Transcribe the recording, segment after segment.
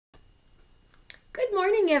Good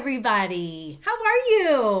morning, everybody. How are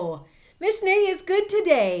you? Miss Nay is good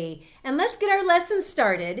today. And let's get our lesson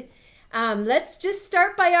started. Let's just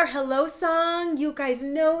start by our hello song. You guys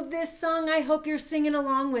know this song. I hope you're singing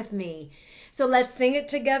along with me. So let's sing it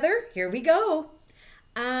together. Here we go.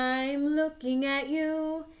 I'm looking at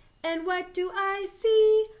you, and what do I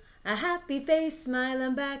see? A happy face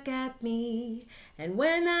smiling back at me. And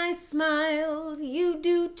when I smile, you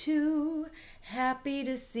do too. Happy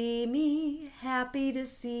to see me, happy to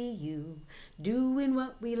see you, doing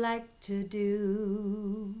what we like to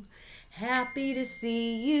do. Happy to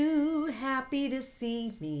see you, happy to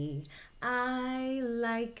see me, I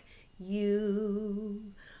like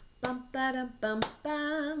you. Bum ba dum bum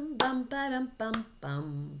bum, bum ba dum bum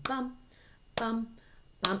bum bum bum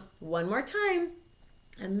bum. One more time.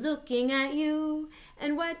 I'm looking at you,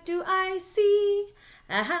 and what do I see?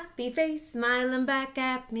 A happy face smiling back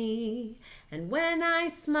at me. And when I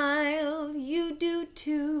smile, you do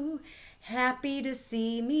too. Happy to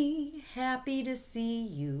see me, happy to see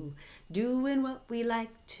you, doing what we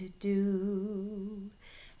like to do.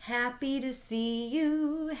 Happy to see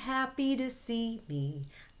you, happy to see me,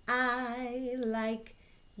 I like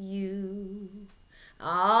you.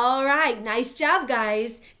 All right, nice job,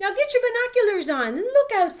 guys. Now get your binoculars on and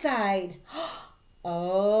look outside.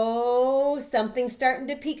 Oh, something's starting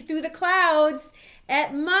to peek through the clouds.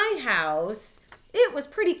 At my house, it was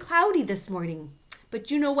pretty cloudy this morning. But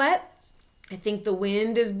you know what? I think the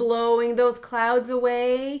wind is blowing those clouds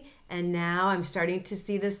away, and now I'm starting to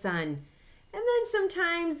see the sun. And then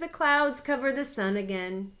sometimes the clouds cover the sun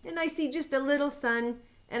again, and I see just a little sun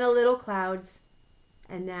and a little clouds.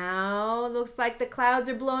 And now it looks like the clouds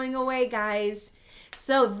are blowing away, guys.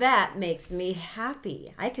 So that makes me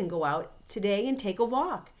happy. I can go out today and take a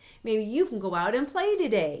walk. Maybe you can go out and play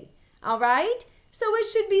today. All right? So it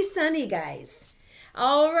should be sunny, guys.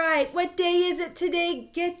 All right, what day is it today?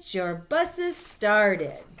 Get your buses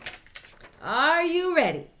started. Are you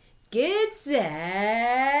ready? Get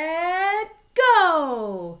set,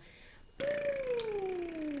 go!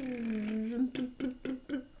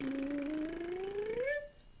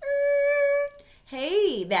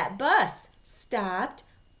 Hey, that bus stopped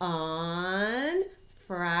on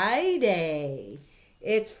Friday.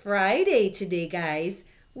 It's Friday today, guys.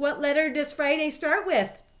 What letter does Friday start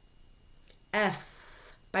with?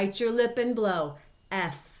 F. Bite your lip and blow.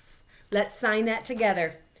 F. Let's sign that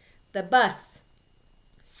together. The bus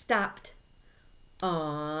stopped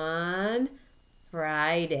on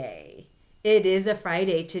Friday. It is a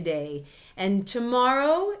Friday today. And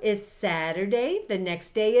tomorrow is Saturday. The next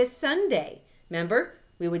day is Sunday. Remember,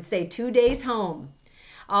 we would say 2 days home.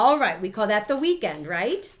 All right, we call that the weekend,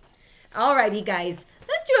 right? All righty, guys.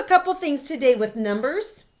 Let's do a couple things today with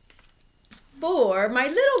numbers. For my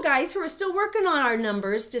little guys who are still working on our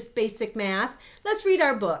numbers, just basic math, let's read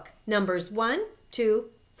our book. Numbers 1, 2,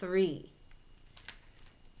 3.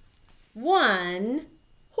 1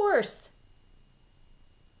 horse.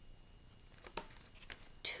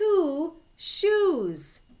 2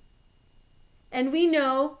 shoes. And we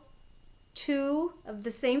know 2 of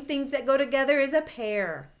the same things that go together is a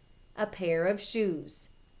pair of shoes.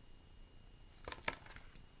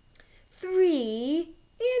 3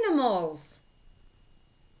 animals.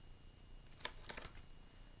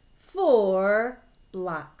 4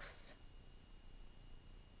 blocks.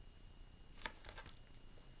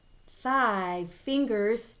 5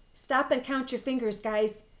 fingers. Stop and count your fingers,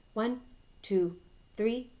 guys. 1, 2,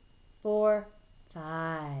 3, 4,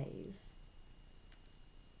 5.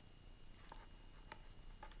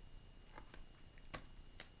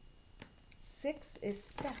 6 is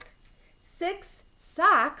stuck. 6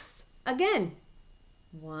 socks. Again,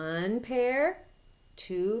 1 pair,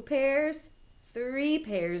 2 pairs, 3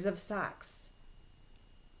 pairs of socks.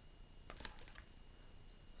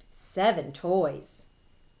 7 toys.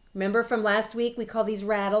 Remember from last week, we call these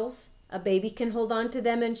rattles. A baby can hold on to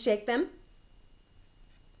them and shake them.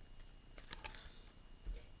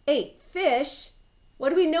 8 fish. What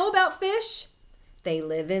do we know about fish? They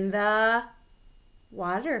live in the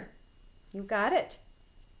water. You got it.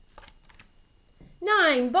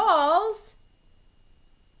 9 balls.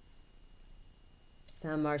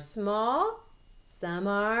 Some are small, some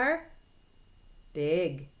are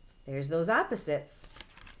big. There's those opposites.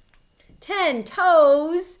 10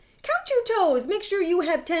 toes. Count your toes. Make sure you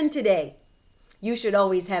have 10 today. You should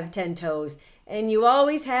always have 10 toes, and you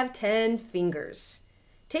always have 10 fingers.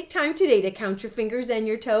 Take time today to count your fingers and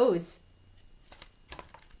your toes.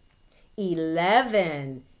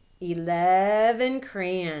 11. 11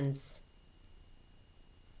 crayons.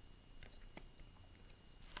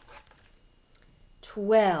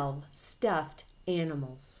 12 stuffed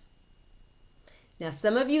animals. Now,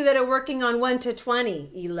 some of you that are working on 1 to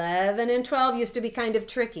 20, 11 and 12 used to be kind of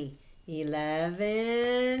tricky.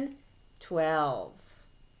 11, 12.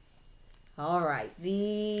 All right,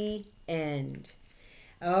 the end.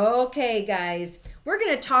 Okay, guys, we're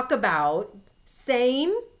going to talk about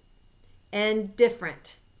same and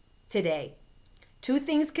different today. Two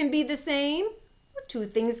things can be the same, or two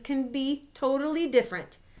things can be totally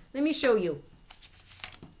different. Let me show you.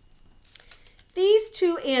 These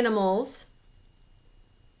two animals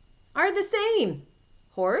are the same.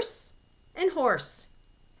 Horse and horse.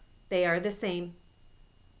 They are the same.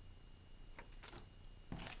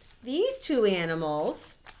 These two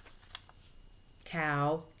animals,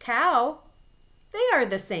 cow, cow, they are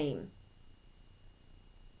the same.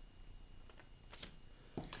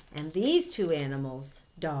 And these two animals,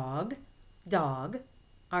 dog, dog,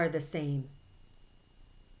 are the same.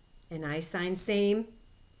 And I sign same,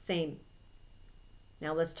 same.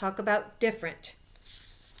 Now let's talk about different.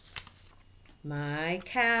 My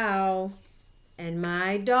cow and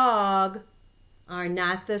my dog are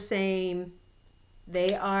not the same.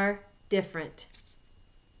 They are different.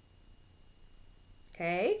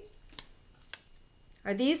 Okay?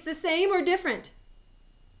 Are these the same or different?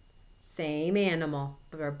 Same animal,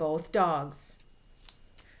 but are both dogs.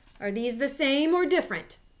 Are these the same or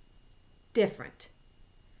different? Different.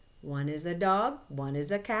 One is a dog, one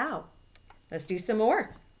is a cow. Let's do some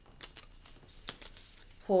more.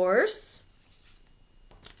 Horse,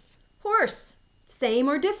 horse. Same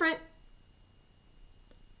or different?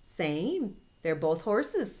 Same. They're both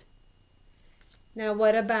horses. Now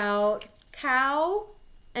what about cow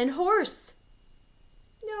and horse?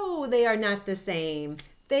 No, they are not the same.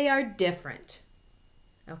 They are different.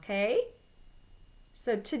 Okay?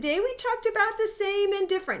 So today we talked about the same and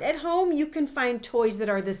different. At home you can find toys that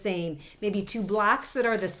are the same. Maybe two blocks that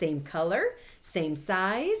are the same color, same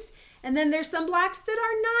size. And then there's some blocks that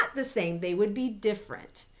are not the same. They would be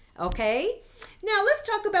different. Okay? Now let's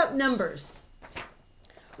talk about numbers.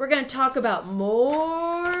 We're going to talk about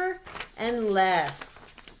more and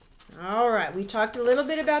less. All right, we talked a little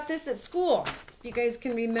bit about this at school. If you guys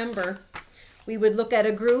can remember, we would look at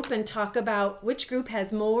a group and talk about which group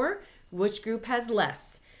has more, which group has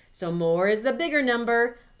less. So more is the bigger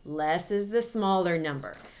number, less is the smaller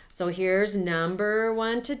number. So here's number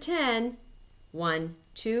 1 to 10. 1,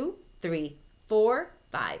 2, 3, 4,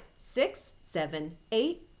 5, 6, 7,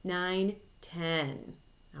 8, 9, 10.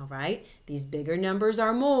 All right, these bigger numbers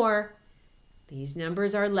are more. These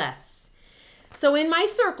numbers are less. So in my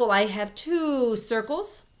circle, I have 2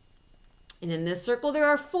 circles. And in this circle, there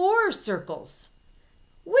are 4 circles.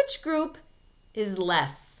 Which group is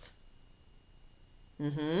less?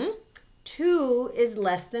 2 is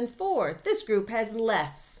less than 4. This group has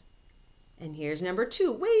less. And here's number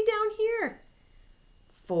 2, way down here.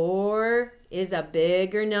 4 is a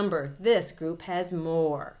bigger number. This group has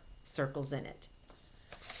more circles in it.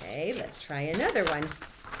 Okay, let's try another one.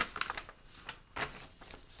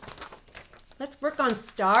 Let's work on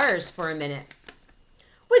stars for a minute.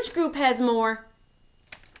 Which group has more?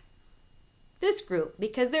 This group,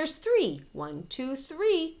 because there's 3. 1, 2,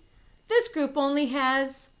 3. This group only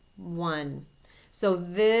has 1. So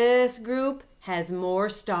this group has more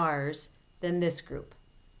stars than this group.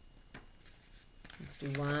 Let's do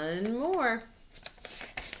one more.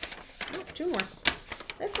 Oh, 2 more.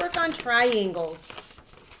 Let's work on triangles.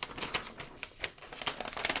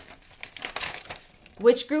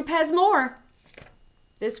 Which group has more?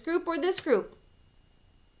 This group or this group?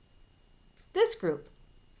 This group.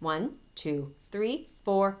 1, 2, 3,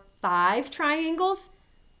 4, 5 triangles.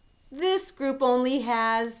 This group only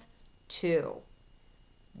has 2.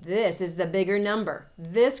 This is the bigger number.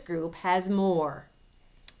 This group has more.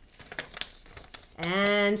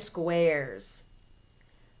 And squares.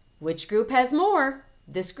 Which group has more?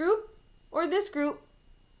 This group or this group?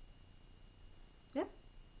 Yep,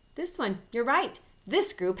 this one. You're right.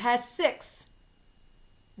 This group has 6.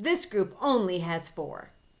 This group only has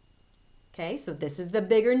 4. Okay, so this is the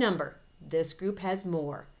bigger number. This group has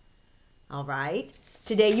more. All right.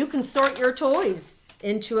 Today you can sort your toys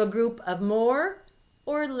into a group of more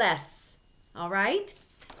or less. All right.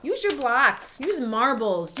 Use your blocks. Use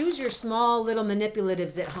marbles. Use your small little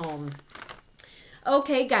manipulatives at home.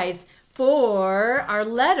 Okay, guys, for our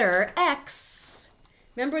letter X,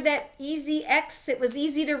 remember that easy X? It was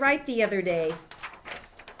easy to write the other day.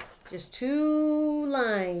 Just 2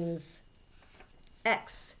 lines.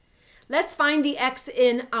 X. Let's find the X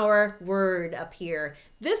in our word up here.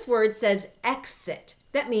 This word says exit.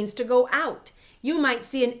 That means to go out. You might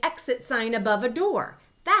see an exit sign above a door.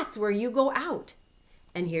 That's where you go out.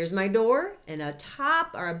 And here's my door, and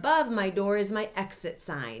atop or above my door is my exit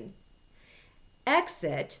sign.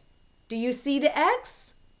 exit. Do you see the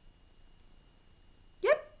X?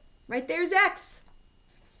 Yep, right there's X.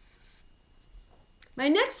 My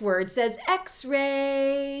next word says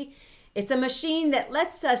X-ray. It's a machine that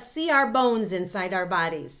lets us see our bones inside our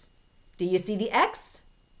bodies. Do you see the X?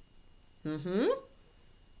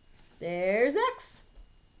 There's X.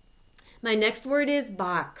 My next word is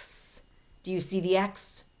box. Do you see the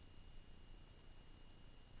X?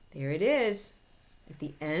 There it is. At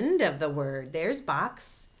the end of the word, there's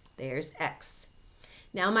box, there's X.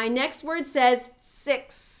 Now my next word says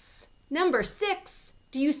 6. Number 6.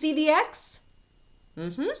 Do you see the X?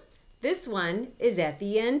 This one is at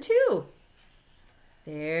the end too.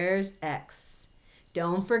 There's X.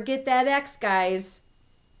 Don't forget that X, guys.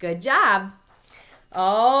 Good job.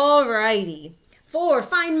 All righty. For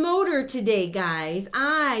fine motor today, guys,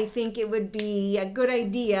 I think it would be a good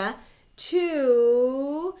idea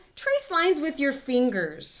to trace lines with your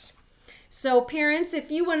fingers. So parents, if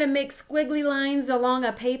you want to make squiggly lines along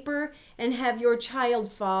a paper and have your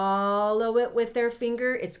child follow it with their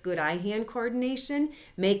finger, it's good eye-hand coordination.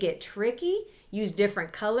 Make it tricky. Use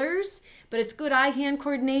different colors, but it's good eye-hand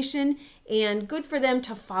coordination and good for them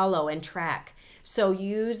to follow and track. So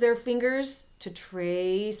use their fingers to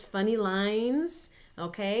trace funny lines,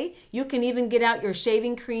 okay? You can even get out your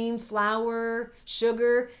shaving cream, flour,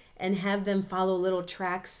 sugar, and have them follow little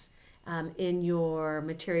tracks in your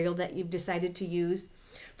material that you've decided to use.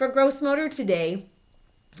 For gross motor today,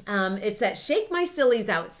 it's that Shake My Sillies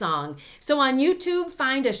Out song. So on YouTube,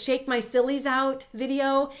 find a Shake My Sillies Out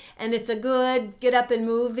video, and it's a good get up and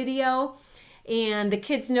move video. And the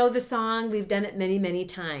kids know the song. We've done it many, many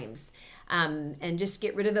times. And just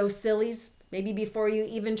get rid of those sillies, maybe before you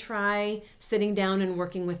even try sitting down and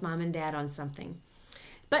working with mom and dad on something.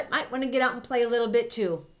 But might want to get out and play a little bit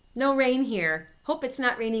too. No rain here. Hope it's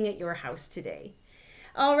not raining at your house today.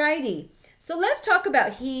 Alrighty, so let's talk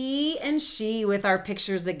about he and she with our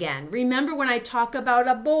pictures again. Remember when I talk about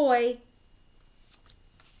a boy,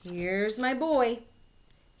 here's my boy.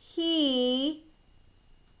 He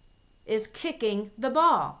is kicking the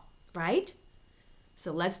ball, right?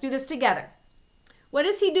 So let's do this together. What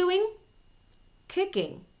is he doing?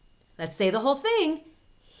 Kicking. Let's say the whole thing.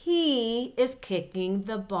 He is kicking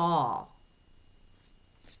the ball.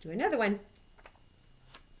 Let's do another one.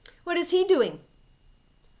 What is he doing?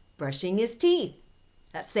 Brushing his teeth.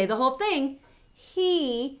 Let's say the whole thing.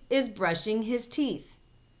 He is brushing his teeth.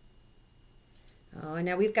 Oh, and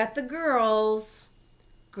now we've got the girls.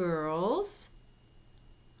 Girls.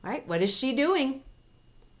 All right, what is she doing?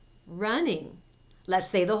 Running. Let's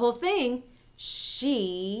say the whole thing.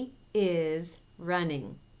 She is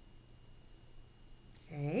running.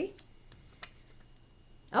 Okay.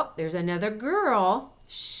 Oh, there's another girl.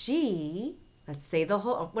 She, let's say the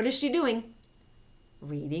whole, what is she doing?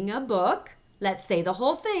 Reading a book. Let's say the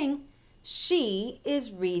whole thing. She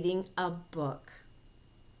is reading a book.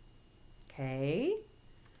 Okay,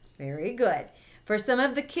 very good. For some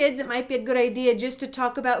of the kids, it might be a good idea just to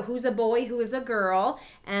talk about who's a boy, who is a girl,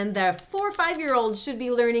 and the 4 or 5-year-olds should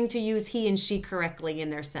be learning to use he and she correctly in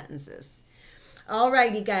their sentences.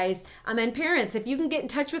 Alrighty, guys. And parents, if you can get in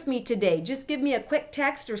touch with me today, just give me a quick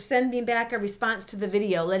text or send me back a response to the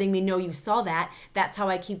video letting me know you saw that. That's how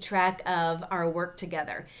I keep track of our work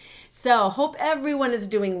together. So, hope everyone is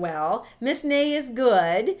doing well. Miss Nay is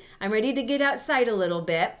good. I'm ready to get outside a little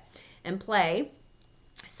bit and play.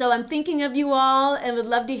 So I'm thinking of you all and would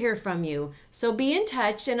love to hear from you. So be in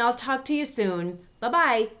touch and I'll talk to you soon.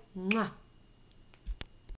 Bye-bye. Mwah.